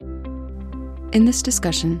In this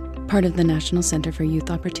discussion, part of the National Center for Youth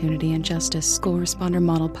Opportunity and Justice School Responder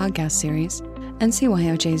Model podcast series,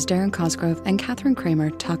 NCYOJ's Darren Cosgrove and Catherine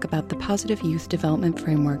Kramer talk about the Positive Youth Development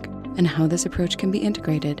Framework and how this approach can be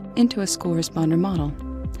integrated into a school responder model.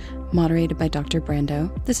 Moderated by Dr. Brando,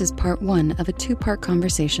 this is part one of a two-part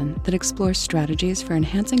conversation that explores strategies for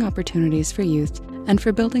enhancing opportunities for youth and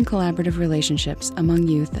for building collaborative relationships among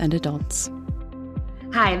youth and adults.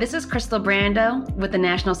 Hi, this is Crystal Brando with the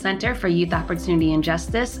National Center for Youth Opportunity and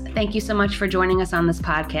Justice. Thank you so much for joining us on this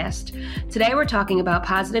podcast. Today we're talking about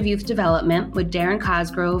positive youth development with Darren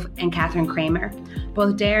Cosgrove and Catherine Kramer.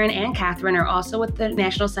 Both Darren and Catherine are also with the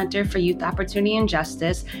National Center for Youth Opportunity and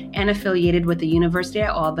Justice and affiliated with the University at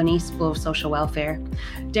Albany School of Social Welfare.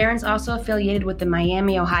 Darren's also affiliated with the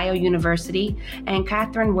Miami, Ohio University, and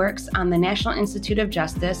Catherine works on the National Institute of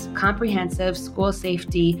Justice Comprehensive School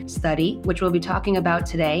Safety Study, which we'll be talking about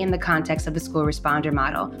today in the context of the school responder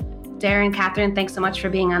model. Darren, Catherine, thanks so much for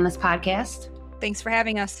being on this podcast. Thanks for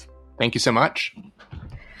having us. Thank you so much.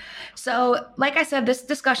 So, like I said, this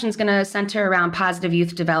discussion is going to center around positive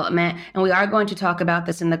youth development, and we are going to talk about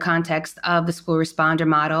this in the context of the school responder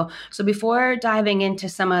model. So before diving into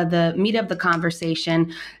some of the meat of the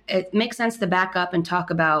conversation, it makes sense to back up and talk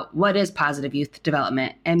about what is positive youth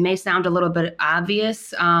development. It may sound a little bit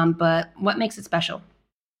obvious, but what makes it special?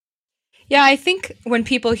 Yeah, I think when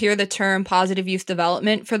people hear the term positive youth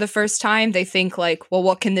development for the first time, they think like, well,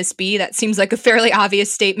 what can this be? That seems like a fairly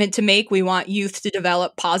obvious statement to make. We want youth to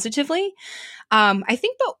develop positively. I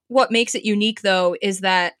think what makes it unique, though, is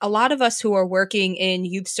that a lot of us who are working in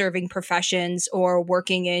youth-serving professions or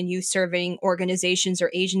working in youth-serving organizations or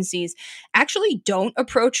agencies actually don't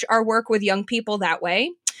approach our work with young people that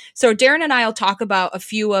way. So Darren and I will talk about a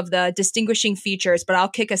few of the distinguishing features, but I'll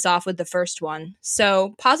kick us off with the first one.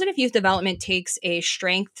 So positive youth development takes a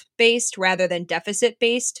strength-based rather than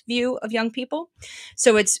deficit-based view of young people.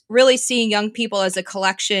 So it's really seeing young people as a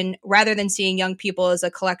collection rather than seeing young people as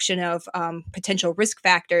a collection of potential risk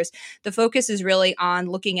factors. The focus is really on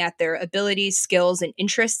looking at their abilities, skills, and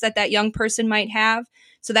interests that young person might have.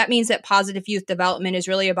 So that means that positive youth development is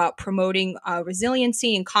really about promoting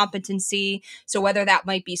resiliency and competency. So whether that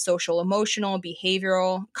might be social, emotional,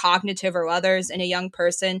 behavioral, cognitive, or others in a young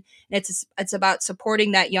person, it's about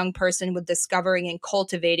supporting that young person with discovering and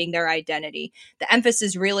cultivating their identity. The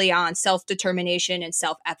emphasis really on self-determination and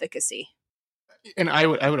self-efficacy. And I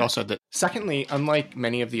would also add that, secondly, unlike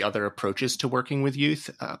many of the other approaches to working with youth,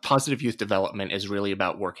 positive youth development is really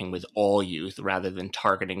about working with all youth rather than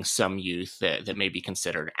targeting some youth that may be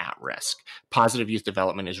considered at risk. Positive youth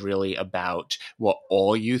development is really about what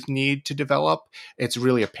all youth need to develop. It's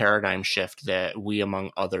really a paradigm shift that we, among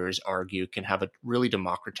others, argue can have a really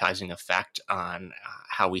democratizing effect on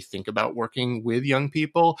how we think about working with young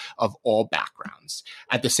people of all backgrounds.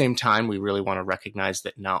 At the same time, we really want to recognize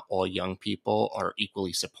that not all young people are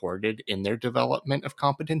equally supported in their development of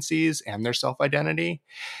competencies and their self-identity.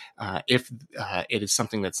 If it is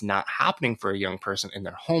something that's not happening for a young person in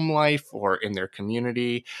their home life or in their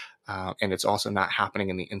community, and it's also not happening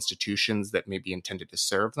in the institutions that may be intended to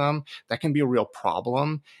serve them, that can be a real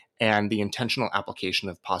problem. And the intentional application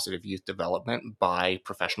of positive youth development by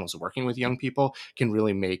professionals working with young people can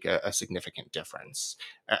really make a significant difference.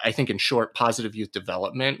 I think, in short, positive youth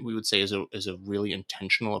development, we would say, is a really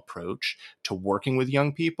intentional approach to working with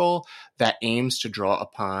young people that aims to draw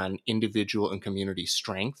upon individual and community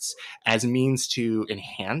strengths as means to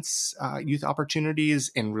enhance youth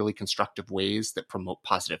opportunities in really constructive ways that promote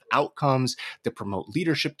positive outcomes, that promote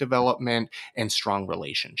leadership development and strong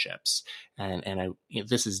relationships. And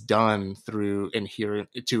this is done through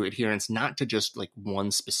adherence not to just like one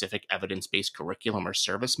specific evidence-based curriculum or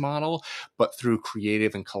service model, but through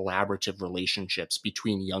creative and collaborative relationships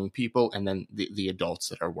between young people and then the adults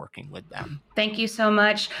that are working with them. Thank you so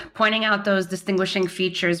much. Pointing out those distinguishing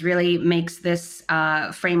features really makes this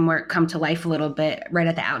framework come to life a little bit right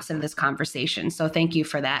at the outset of this conversation. So thank you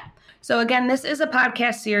for that. So again, this is a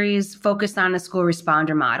podcast series focused on the school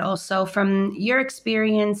responder model. So from your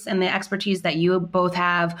experience and the expertise that you both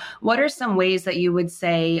have, what are some ways that you would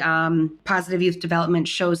say positive youth development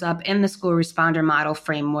shows up in the school responder model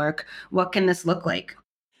framework? What can this look like?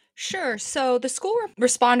 Sure. So the school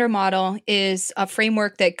responder model is a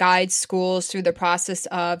framework that guides schools through the process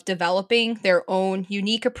of developing their own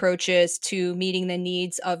unique approaches to meeting the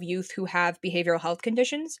needs of youth who have behavioral health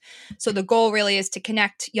conditions. So the goal really is to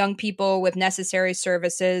connect young people with necessary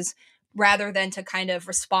services rather than to kind of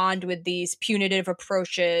respond with these punitive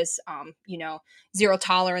approaches, zero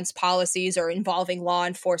tolerance policies or involving law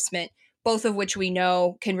enforcement, both of which we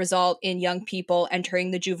know can result in young people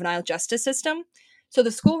entering the juvenile justice system. So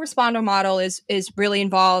the school responder model is really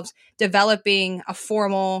involved developing a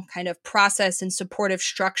formal kind of process and supportive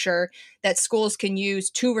structure that schools can use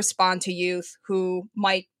to respond to youth who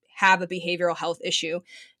might have a behavioral health issue.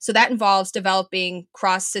 So that involves developing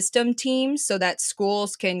cross-system teams so that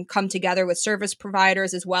schools can come together with service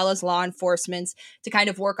providers as well as law enforcement to kind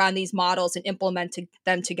of work on these models and implement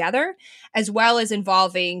them together, as well as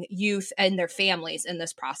involving youth and their families in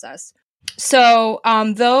this process. So,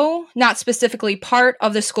 though not specifically part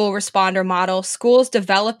of the school responder model, schools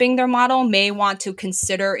developing their model may want to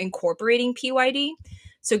consider incorporating PYD.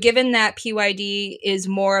 So, given that PYD is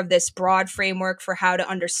more of this broad framework for how to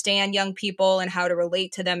understand young people and how to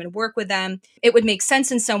relate to them and work with them, it would make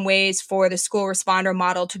sense in some ways for the school responder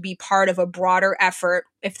model to be part of a broader effort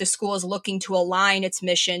if the school is looking to align its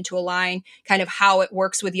mission, to align kind of how it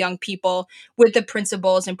works with young people with the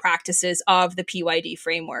principles and practices of the PYD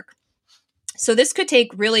framework. So this could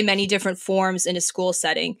take really many different forms in a school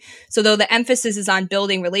setting. So though the emphasis is on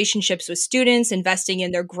building relationships with students, investing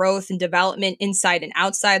in their growth and development inside and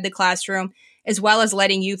outside the classroom, as well as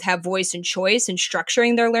letting youth have voice and choice and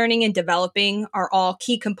structuring their learning and developing are all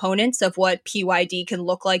key components of what PYD can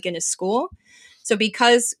look like in a school. So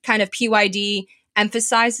because kind of PYD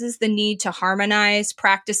emphasizes the need to harmonize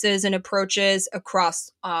practices and approaches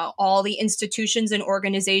across all the institutions and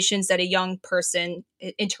organizations that a young person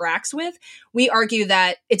interacts with, we argue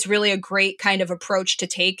that it's really a great kind of approach to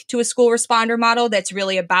take to a school responder model that's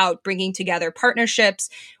really about bringing together partnerships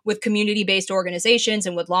with community-based organizations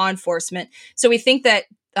and with law enforcement. So we think that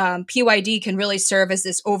PYD can really serve as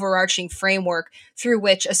this overarching framework through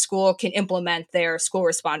which a school can implement their school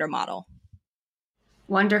responder model.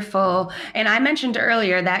 Wonderful. And I mentioned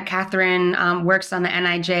earlier that Catherine works on the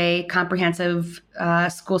NIJ Comprehensive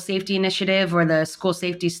School Safety Initiative, or the School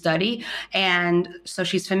Safety Study. And so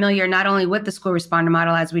she's familiar not only with the school responder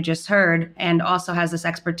model, as we just heard, and also has this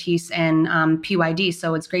expertise in PYD.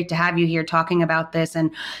 So it's great to have you here talking about this.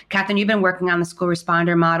 And Catherine, you've been working on the school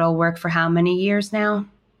responder model work for how many years now?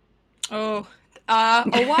 A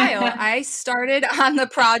while. I started on the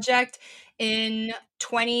project in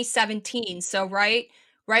 2017. So right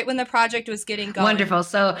when the project was getting going. Wonderful.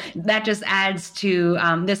 So that just adds to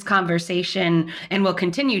this conversation, and will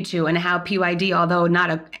continue to, and how PYD, although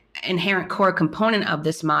not an inherent core component of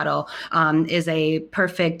this model, is a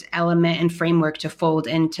perfect element and framework to fold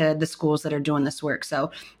into the schools that are doing this work.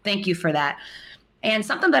 So thank you for that. And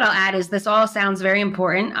something that I'll add is this all sounds very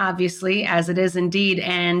important, obviously, as it is indeed.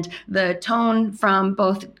 And the tone from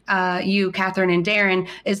both you, Catherine, and Darren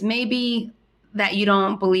is maybe that you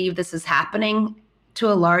don't believe this is happening to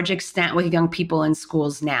a large extent with young people in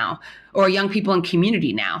schools now, or young people in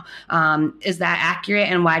community now. Is that accurate?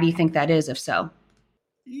 And why do you think that is, if so?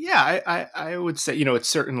 Yeah, I would say, it's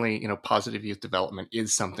certainly, positive youth development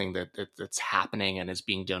is something that's happening and is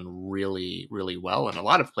being done really, really well in a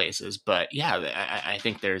lot of places. But yeah, I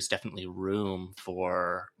think there's definitely room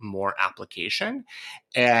for more application.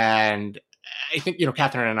 And I think,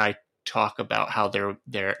 Catherine and I talk about how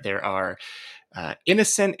there are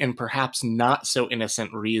innocent and perhaps not so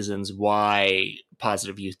innocent reasons why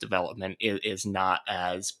positive youth development is not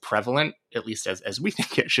as prevalent, at least as we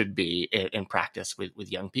think it should be in practice with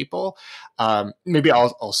young people. Maybe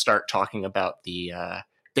I'll start talking about the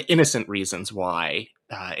innocent reasons why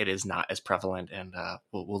it is not as prevalent, and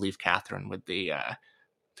we'll leave Catherine with the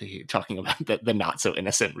talking about the not so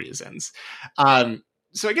innocent reasons.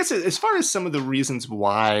 So I guess as far as some of the reasons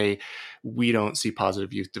why we don't see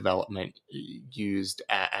positive youth development used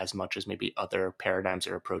as much as maybe other paradigms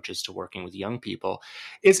or approaches to working with young people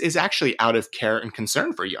is actually out of care and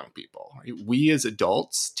concern for young people. We as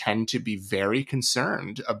adults tend to be very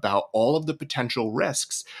concerned about all of the potential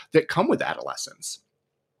risks that come with adolescence.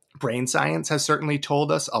 Brain science has certainly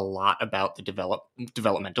told us a lot about the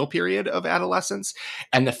developmental period of adolescence,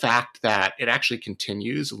 and the fact that it actually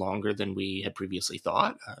continues longer than we had previously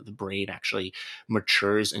thought. The brain actually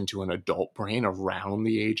matures into an adult brain around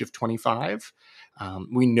the age of 25.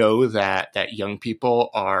 We know that young people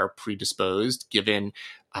are predisposed, given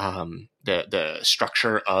the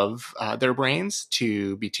structure of their brains,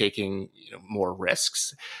 to be taking more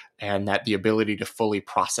risks, and that the ability to fully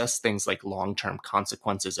process things like long-term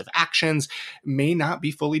consequences of actions may not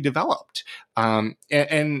be fully developed. And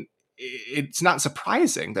it's not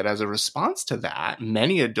surprising that as a response to that,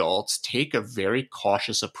 many adults take a very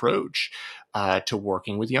cautious approach to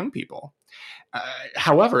working with young people.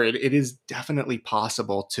 However, it is definitely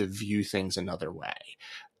possible to view things another way.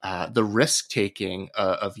 the risk taking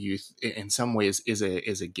of youth in some ways is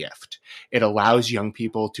a gift. It allows young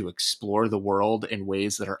people to explore the world in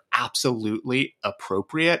ways that are absolutely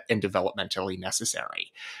appropriate and developmentally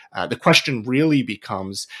necessary. The question really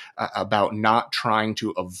becomes about not trying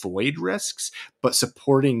to avoid risks, but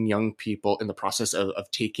supporting young people in the process of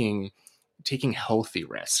taking healthy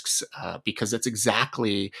risks, because that's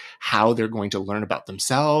exactly how they're going to learn about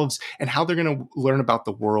themselves and how they're going to learn about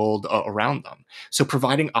the world around them. So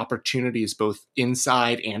providing opportunities both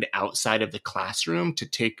inside and outside of the classroom to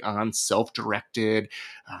take on self-directed,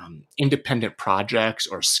 independent projects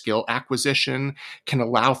or skill acquisition can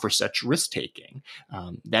allow for such risk-taking.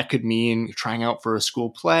 That could mean trying out for a school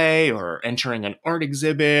play or entering an art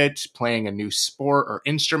exhibit, playing a new sport or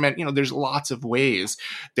instrument. There's lots of ways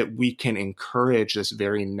that we can encourage this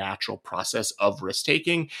very natural process of risk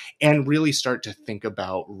taking and really start to think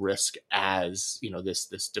about risk as,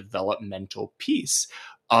 this developmental piece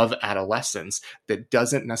of adolescence that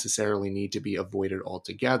doesn't necessarily need to be avoided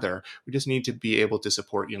altogether. We just need to be able to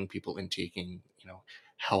support young people in taking,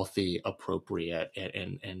 healthy, appropriate,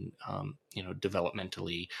 and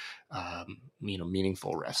developmentally,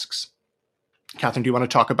 meaningful risks. Catherine, do you want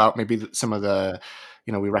to talk about maybe some of the,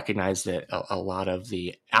 we recognize that a lot of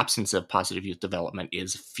the absence of positive youth development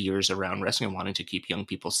is fears around risk and wanting to keep young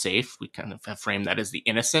people safe. We kind of have framed that as the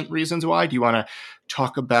innocent reasons why. Do you want to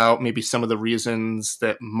talk about maybe some of the reasons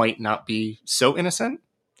that might not be so innocent?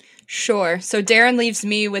 Sure. So Darren leaves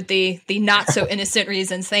me with the not so innocent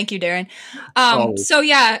reasons. Thank you, Darren. So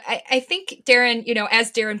yeah, I think Darren,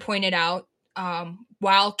 as Darren pointed out,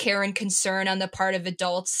 while care and concern on the part of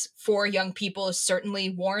adults for young people is certainly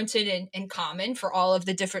warranted and common for all of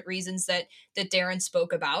the different reasons that Darren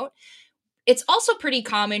spoke about, it's also pretty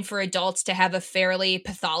common for adults to have a fairly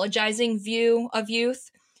pathologizing view of youth.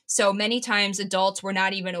 So many times adults were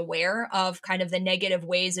not even aware of kind of the negative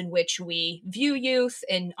ways in which we view youth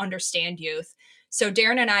and understand youth. So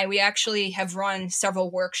Darren and I, we actually have run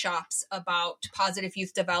several workshops about positive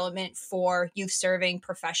youth development for youth serving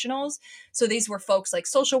professionals. So these were folks like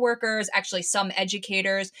social workers, actually some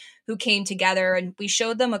educators who came together, and we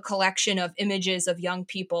showed them a collection of images of young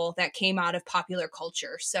people that came out of popular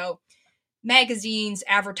culture. So magazines,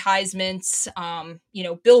 advertisements,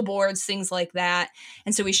 billboards, things like that.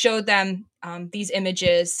 And so we showed them these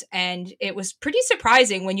images, and it was pretty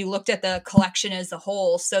surprising when you looked at the collection as a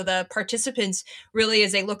whole. So the participants really,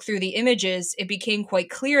 as they looked through the images, it became quite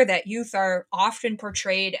clear that youth are often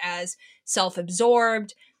portrayed as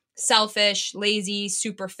self-absorbed, selfish, lazy,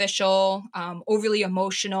 superficial, overly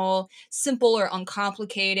emotional, simple or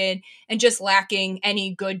uncomplicated, and just lacking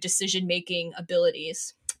any good decision-making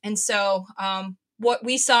abilities. And so what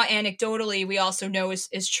we saw anecdotally, we also know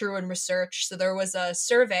is true in research. So there was a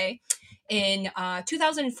survey in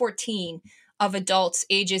 2014 of adults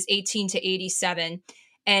ages 18 to 87.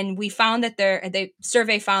 And we found that the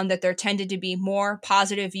survey found that there tended to be more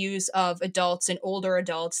positive views of adults and older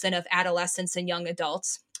adults than of adolescents and young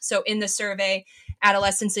adults. So in the survey,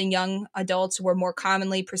 adolescents and young adults were more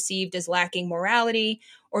commonly perceived as lacking morality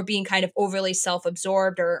or being kind of overly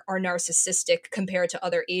self-absorbed or narcissistic compared to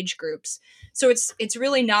other age groups. So it's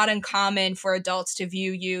really not uncommon for adults to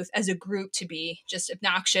view youth as a group to be just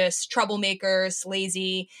obnoxious, troublemakers,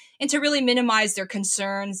 lazy, and to really minimize their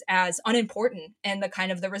concerns as unimportant and the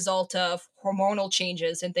kind of the result of hormonal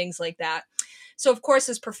changes and things like that. So, of course,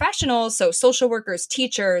 as professionals, so social workers,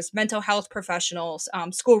 teachers, mental health professionals,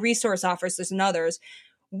 school resource officers, and others,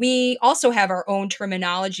 we also have our own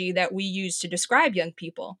terminology that we use to describe young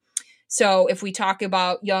people. So if we talk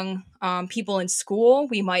about young people in school,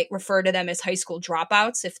 we might refer to them as high school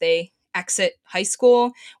dropouts if they exit high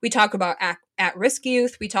school. We talk about at-risk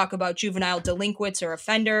youth. We talk about juvenile delinquents or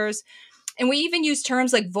offenders. And we even use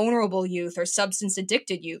terms like vulnerable youth or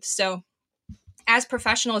substance-addicted youth. So as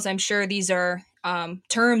professionals, I'm sure these are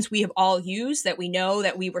terms we have all used, that we know,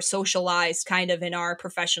 that we were socialized kind of in our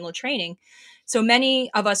professional training. So many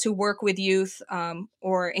of us who work with youth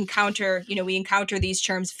or encounter, we encounter these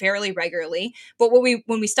terms fairly regularly. But when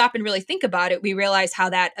we stop and really think about it, we realize how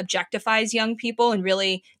that objectifies young people and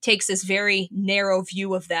really takes this very narrow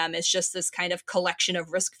view of them as just this kind of collection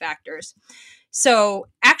of risk factors. So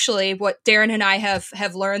actually, what Darren and I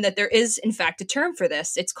have learned that there is, in fact, a term for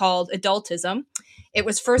this. It's called adultism. It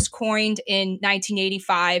was first coined in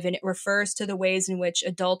 1985, and it refers to the ways in which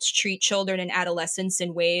adults treat children and adolescents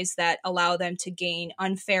in ways that allow them to gain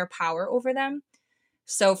unfair power over them.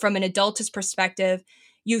 So from an adultist perspective,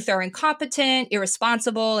 youth are incompetent,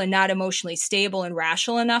 irresponsible, and not emotionally stable and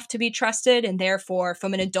rational enough to be trusted. And therefore,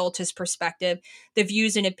 from an adultist perspective, the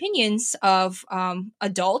views and opinions of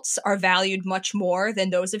adults are valued much more than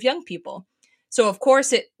those of young people. So of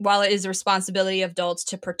course, while it is a responsibility of adults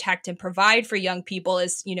to protect and provide for young people,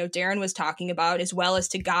 as Darren was talking about, as well as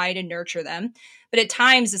to guide and nurture them. But at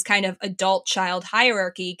times, this kind of adult-child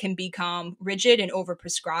hierarchy can become rigid and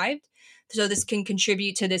overprescribed. So this can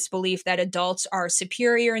contribute to this belief that adults are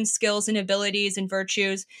superior in skills and abilities and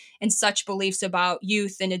virtues, and such beliefs about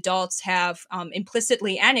youth and adults have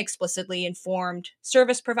implicitly and explicitly informed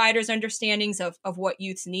service providers' understandings of what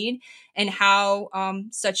youths need and how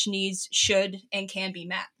such needs should and can be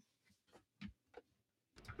met.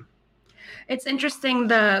 It's interesting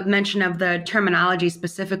the mention of the terminology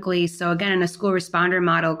specifically. So again, in a school responder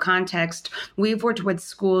model context, we've worked with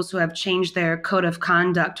schools who have changed their code of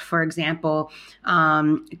conduct, for example,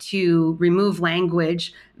 to remove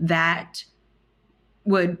language that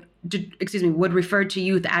would refer to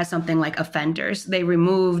youth as something like offenders. They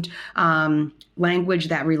removed language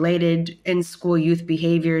that related in school youth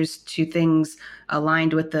behaviors to things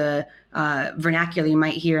aligned with the vernacular you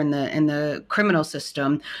might hear in the criminal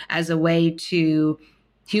system as a way to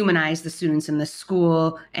humanize the students in the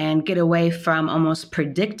school and get away from almost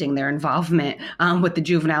predicting their involvement with the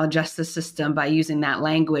juvenile justice system by using that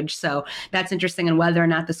language. So that's interesting. And whether or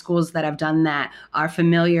not the schools that have done that are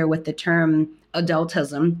familiar with the term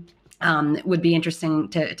adultism would be interesting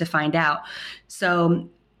to find out. So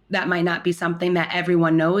that might not be something that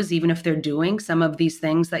everyone knows, even if they're doing some of these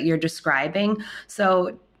things that you're describing.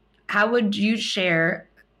 So how would you share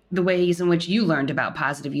the ways in which you learned about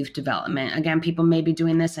positive youth development? Again, people may be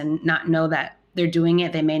doing this and not know that they're doing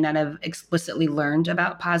it. They may not have explicitly learned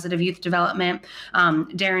about positive youth development.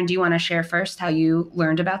 Darren, do you want to share first how you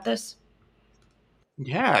learned about this?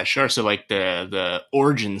 Yeah, sure. So like the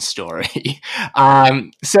origin story.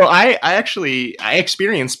 So I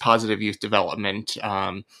experienced positive youth development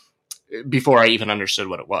before I even understood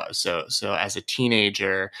what it was. So as a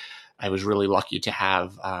teenager, I was really lucky to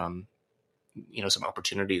have some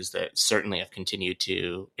opportunities that certainly have continued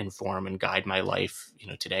to inform and guide my life,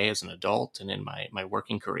 today as an adult and in my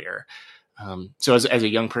working career. So as a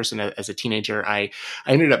young person, as a teenager, I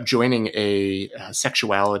ended up joining a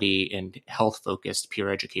sexuality and health-focused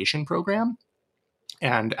peer education program.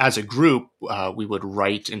 And as a group, we would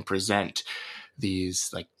write and present these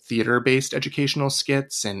like theater-based educational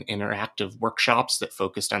skits and interactive workshops that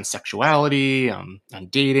focused on sexuality, on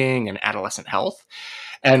dating and adolescent health.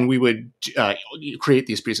 And we would create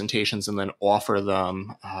these presentations and then offer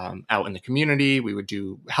them out in the community. We would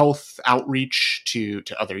do health outreach to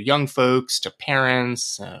other young folks, to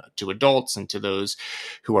parents, to adults, and to those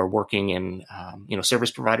who are working in,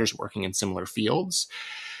 service providers working in similar fields.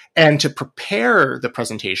 And to prepare the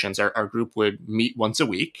presentations, our group would meet once a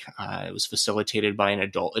week. It was facilitated by an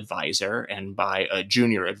adult advisor and by a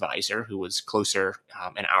junior advisor who was closer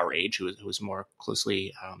in our age, who was more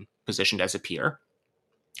closely positioned as a peer.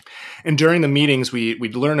 And during the meetings,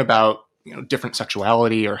 we'd learn about different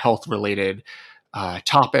sexuality or health-related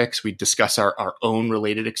topics. We'd discuss our own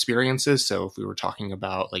related experiences. So if we were talking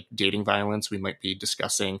about like dating violence, we might be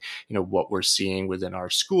discussing, what we're seeing within our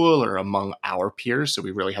school or among our peers. So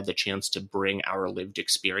we really had the chance to bring our lived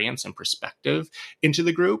experience and perspective into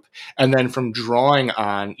the group. And then from drawing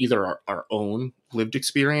on either our own lived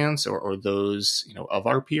experience or those, of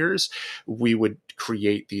our peers, we would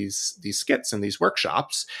create these skits and these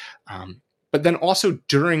workshops. But then also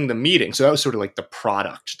during the meeting, so that was sort of like the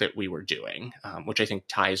product that we were doing, which I think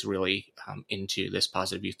ties really into this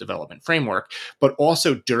positive youth development framework. But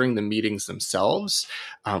also during the meetings themselves,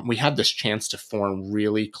 we had this chance to form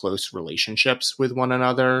really close relationships with one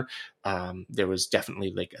another. There was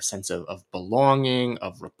definitely like a sense of belonging,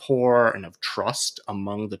 of rapport, and of trust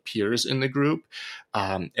among the peers in the group,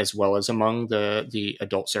 as well as among the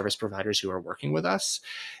adult service providers who are working with us.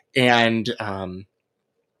 And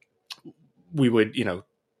we would,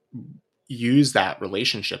 use that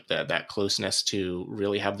relationship, that closeness to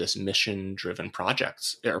really have this mission-driven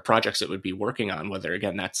projects that would be working on, whether,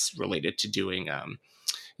 again, that's related to doing,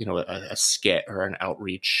 a skit or an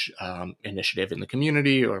outreach initiative in the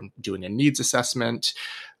community or doing a needs assessment.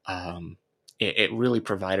 It really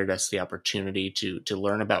provided us the opportunity to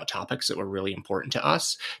learn about topics that were really important to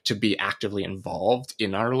us, to be actively involved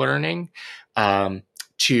in our learning,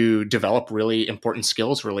 to develop really important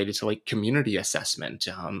skills related to like community assessment,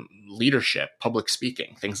 leadership, public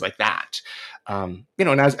speaking, things like that. And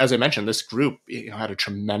as I mentioned, this group had a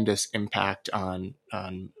tremendous impact on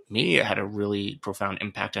me. It had a really profound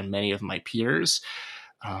impact on many of my peers.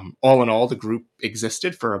 All in all, the group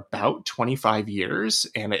existed for about 25 years.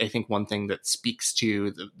 And I think one thing that speaks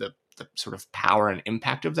to the the sort of power and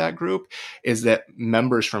impact of that group is that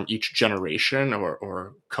members from each generation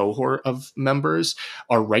or cohort of members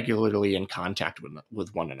are regularly in contact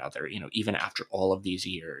with one another. Even after all of these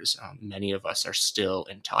years, many of us are still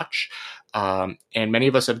in touch. And many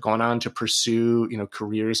of us have gone on to pursue,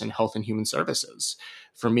 careers in health and human services.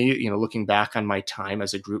 For me, looking back on my time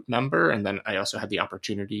as a group member, and then I also had the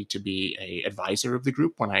opportunity to be an advisor of the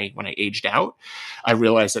group when I aged out, I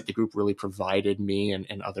realized that the group really provided me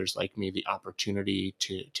and others like me the opportunity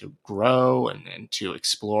to grow and to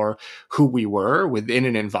explore who we were within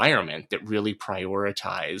an environment that really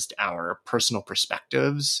prioritized our personal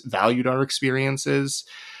perspectives, valued our experiences.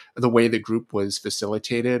 The way the group was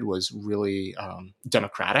facilitated was really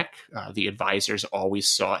democratic. The advisors always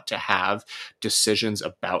sought to have decisions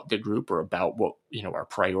about the group or about what our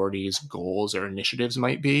priorities, goals, or initiatives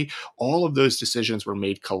might be. All of those decisions were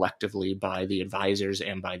made collectively by the advisors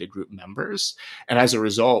and by the group members. And as a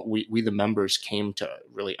result, we the members came to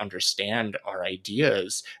really understand our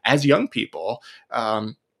ideas as young people,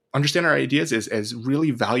 understand our ideas as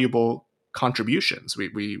really valuable contributions.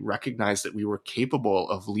 We recognized that we were capable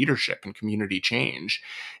of leadership and community change.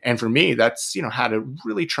 And for me, that's, had a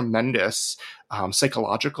really tremendous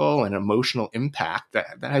psychological and emotional impact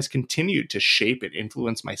that has continued to shape and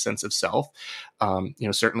influence my sense of self,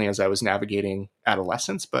 certainly as I was navigating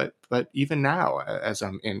adolescence, but even now, as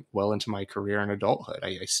I'm well into my career and adulthood,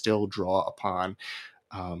 I still draw upon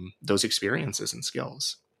those experiences and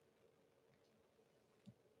skills.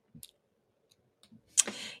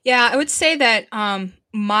 Yeah, I would say that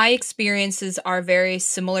my experiences are very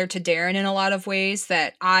similar to Darren in a lot of ways,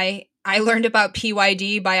 that I learned about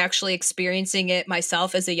PYD by actually experiencing it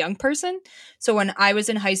myself as a young person. So when I was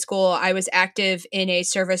in high school, I was active in a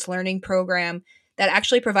service learning program that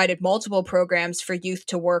actually provided multiple programs for youth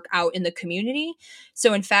to work out in the community.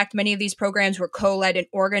 So in fact, many of these programs were co-led and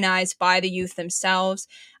organized by the youth themselves.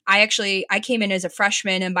 I came in as a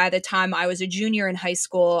freshman, and by the time I was a junior in high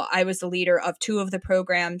school, I was the leader of two of the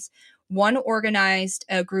programs. One organized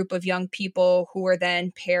a group of young people who were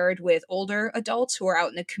then paired with older adults who were out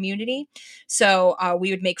in the community. So we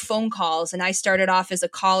would make phone calls, and I started off as a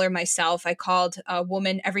caller myself. I called a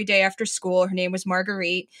woman every day after school. Her name was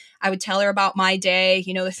Marguerite. I would tell her about my day,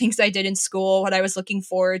 the things I did in school, what I was looking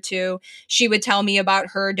forward to. She would tell me about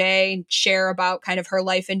her day and share about kind of her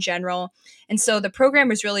life in general. And so the program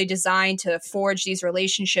was really designed to forge these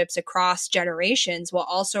relationships across generations while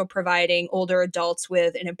also providing older adults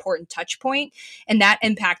with an important touch point. And that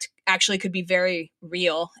impact actually could be very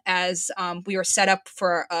real, as we were set up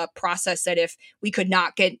for a process that if we could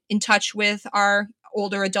not get in touch with our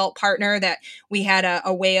older adult partner, that we had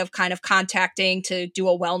a way of kind of contacting to do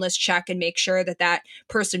a wellness check and make sure that that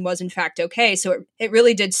person was in fact okay. So it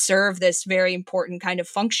really did serve this very important kind of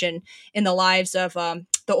function in the lives of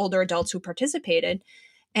the older adults who participated.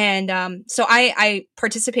 And so I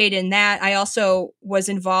participated in that. I also was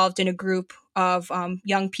involved in a group of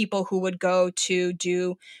young people who would go to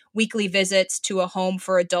do weekly visits to a home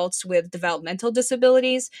for adults with developmental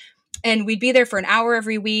disabilities. And we'd be there for an hour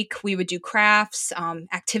every week. We would do crafts,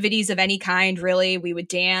 activities of any kind, really. We would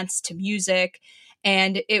dance to music.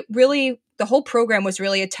 And the whole program was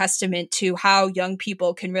really a testament to how young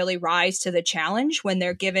people can really rise to the challenge when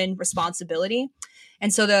they're given responsibility.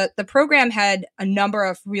 And so the program had a number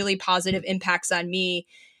of really positive impacts on me,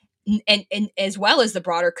 and as well as the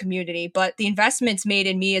broader community. But the investments made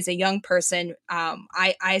in me as a young person,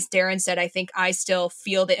 as Darren said, I think I still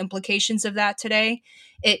feel the implications of that today.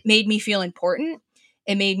 It made me feel important.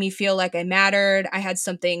 It made me feel like I mattered. I had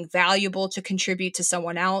something valuable to contribute to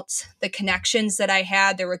someone else. The connections that I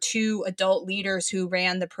had, there were two adult leaders who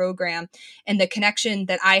ran the program, and the connection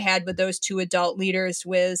that I had with those two adult leaders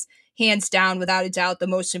was hands down, without a doubt, the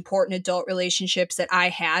most important adult relationships that I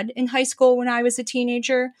had in high school when I was a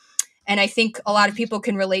teenager. And I think a lot of people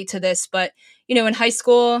can relate to this, but, in high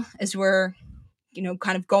school, as we're,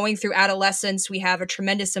 kind of going through adolescence, we have a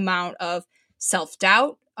tremendous amount of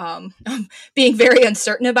self-doubt, being very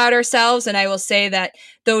uncertain about ourselves. And I will say that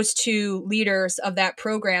those two leaders of that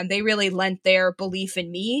program, they really lent their belief in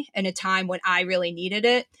me in a time when I really needed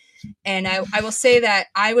it. And I will say that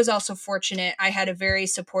I was also fortunate. I had a very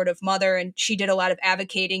supportive mother, and she did a lot of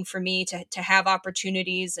advocating for me to have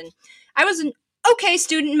opportunities. And I was an okay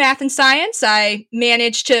student in math and science. I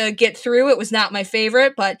managed to get through. It was not my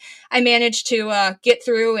favorite, but I managed to get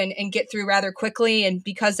through and get through rather quickly. And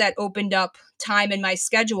because that opened up time in my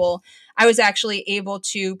schedule, I was actually able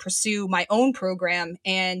to pursue my own program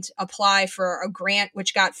and apply for a grant,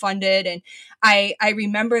 which got funded. And I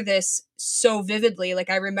remember this so vividly.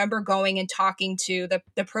 Like, I remember going and talking to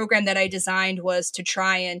the program that I designed was to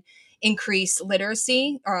try and increase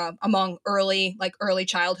literacy among early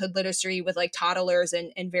childhood literacy with like toddlers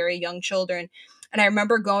and very young children. And I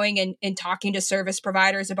remember going and talking to service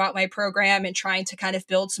providers about my program and trying to kind of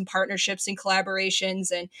build some partnerships and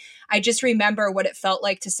collaborations. And I just remember what it felt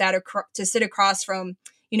like to sit across from,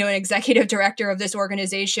 an executive director of this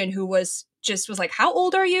organization who was like, how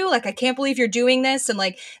old are you? Like, I can't believe you're doing this. And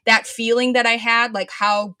like that feeling that I had, like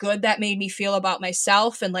how good that made me feel about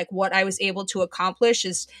myself and like what I was able to accomplish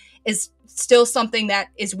is still something that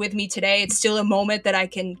is with me today. It's still a moment that I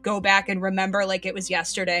can go back and remember like it was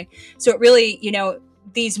yesterday. So it really,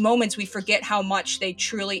 these moments, we forget how much they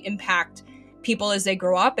truly impact people as they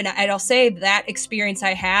grow up. And I'll say that experience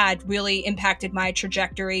I had really impacted my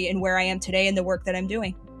trajectory and where I am today and the work that I'm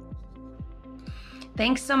doing.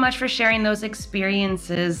 Thanks so much for sharing those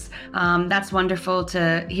experiences. That's wonderful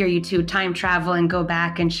to hear you two time travel and go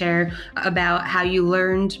back and share about how you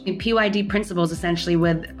learned PYD principles, essentially,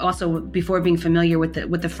 with also before being familiar with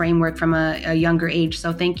the framework from a younger age.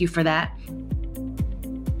 So thank you for that.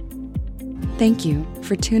 Thank you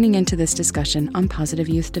for tuning into this discussion on positive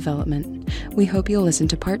youth development. We hope you'll listen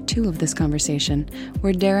to part 2 of this conversation,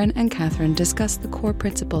 where Darren and Catherine discuss the core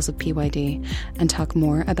principles of PYD and talk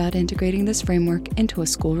more about integrating this framework into a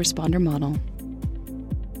school responder model.